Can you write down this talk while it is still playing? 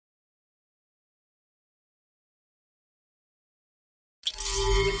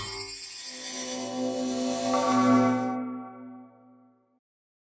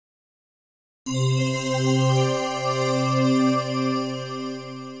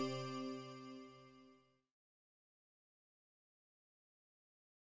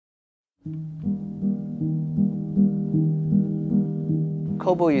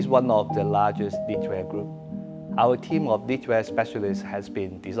Cobalt is one of the largest knitwear groups. Our team of knitwear specialists has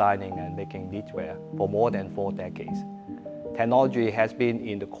been designing and making knitwear for more than 4 decades. Technology has been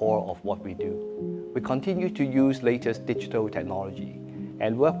in the core of what we do. We continue to use latest digital technology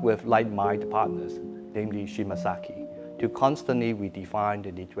and work with like-minded partners, namely SHIMA, to constantly redefine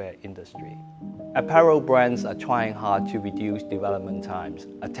the knitwear industry. Apparel brands are trying hard to reduce development times,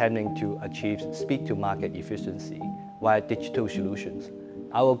 attempting to achieve speed-to-market efficiency via digital solutions.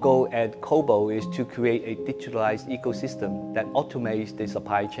 Our goal at Cobalt is to create a digitalized ecosystem that automates the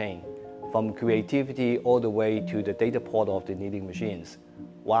supply chain, from creativity all the way to the data port of the knitting machines,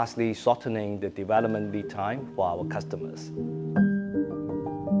 vastly shortening the development lead time for our customers.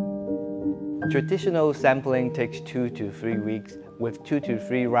 Traditional sampling takes 2 to 3 weeks with 2 to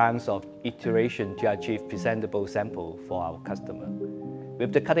 3 rounds of iteration to achieve presentable sample for our customer.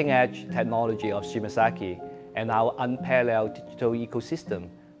 With the cutting-edge technology of SHIMA and our unparalleled digital ecosystem,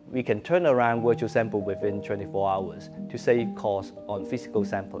 we can turn around virtual sample within 24 hours to save costs on physical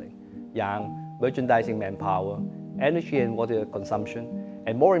sampling, yarn, merchandising manpower, energy and water consumption,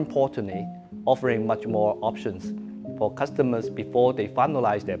 and more importantly, offering much more options for customers before they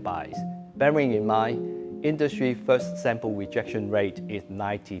finalize their buys. Bearing in mind, industry first sample rejection rate is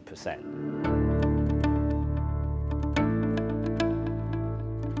 90%.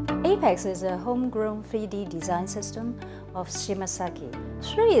 Apex is a homegrown 3D design system of SHIMA.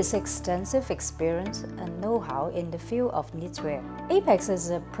 Through its extensive experience and know-how in the field of knitwear, Apex is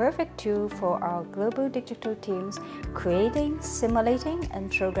a perfect tool for our global digital teams creating, simulating,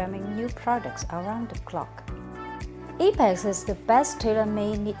 and programming new products around the clock. Apex is the best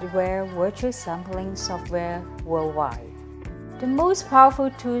tailor-made knitwear virtual sampling software worldwide. The most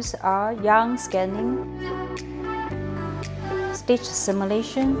powerful tools are yarn scanning, stitch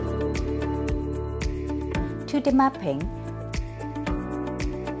simulation, 2D mapping,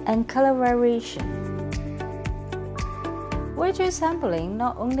 and color variation. Virtual sampling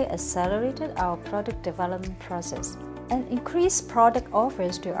not only accelerated our product development process and increased product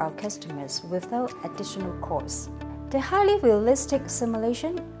offers to our customers without additional costs. The highly realistic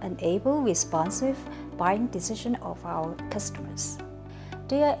simulation enables responsive buying decisions of our customers.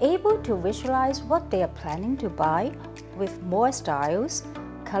 They are able to visualize what they are planning to buy with more styles,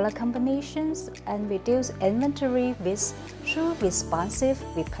 color combinations, and reduce inventory risk through responsive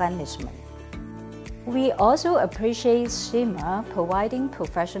replenishment. We also appreciate SHIMA providing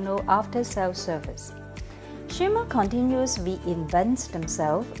professional after-sales service. SHIMA continues to reinvent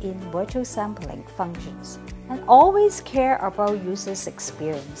themselves in virtual sampling functions and always care about users'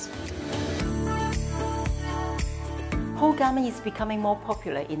 experience. Whole garment is becoming more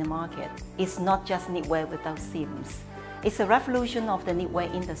popular in the market. It's not just knitwear without seams. It's a revolution of the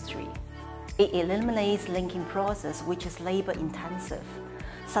knitwear industry. It eliminates linking process, which is labor-intensive.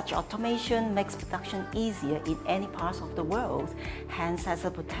 Such automation makes production easier in any parts of the world, hence has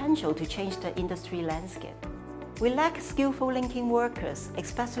the potential to change the industry landscape. We lack skillful linking workers,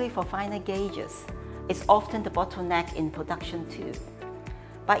 especially for finer gauges. It's often the bottleneck in production too.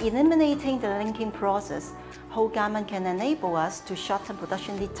 By eliminating the linking process, whole garment can enable us to shorten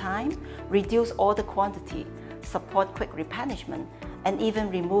production lead time, reduce order quantity, support quick replenishment, and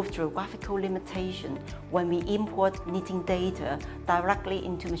even remove geographical limitation when we import knitting data directly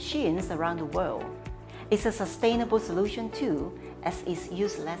into machines around the world. It's a sustainable solution too, as it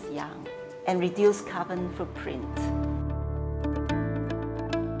uses less yarn and reduces carbon footprint.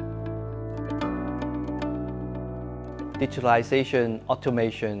 Digitalization,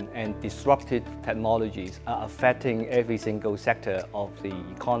 automation, and disruptive technologies are affecting every single sector of the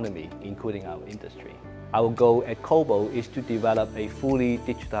economy, including our industry. Our goal at Cobalt is to develop a fully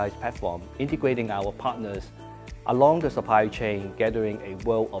digitized platform, integrating our partners along the supply chain, gathering a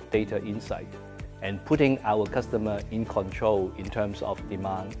wealth of data insight, and putting our customer in control in terms of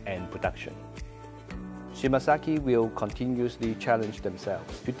demand and production. SHIMA will continuously challenge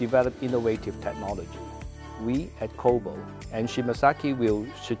themselves to develop innovative technology. We at Cobalt and SHIMA will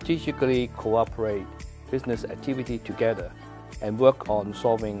strategically cooperate business activity together and work on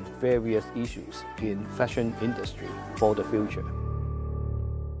solving various issues in fashion industry for the future.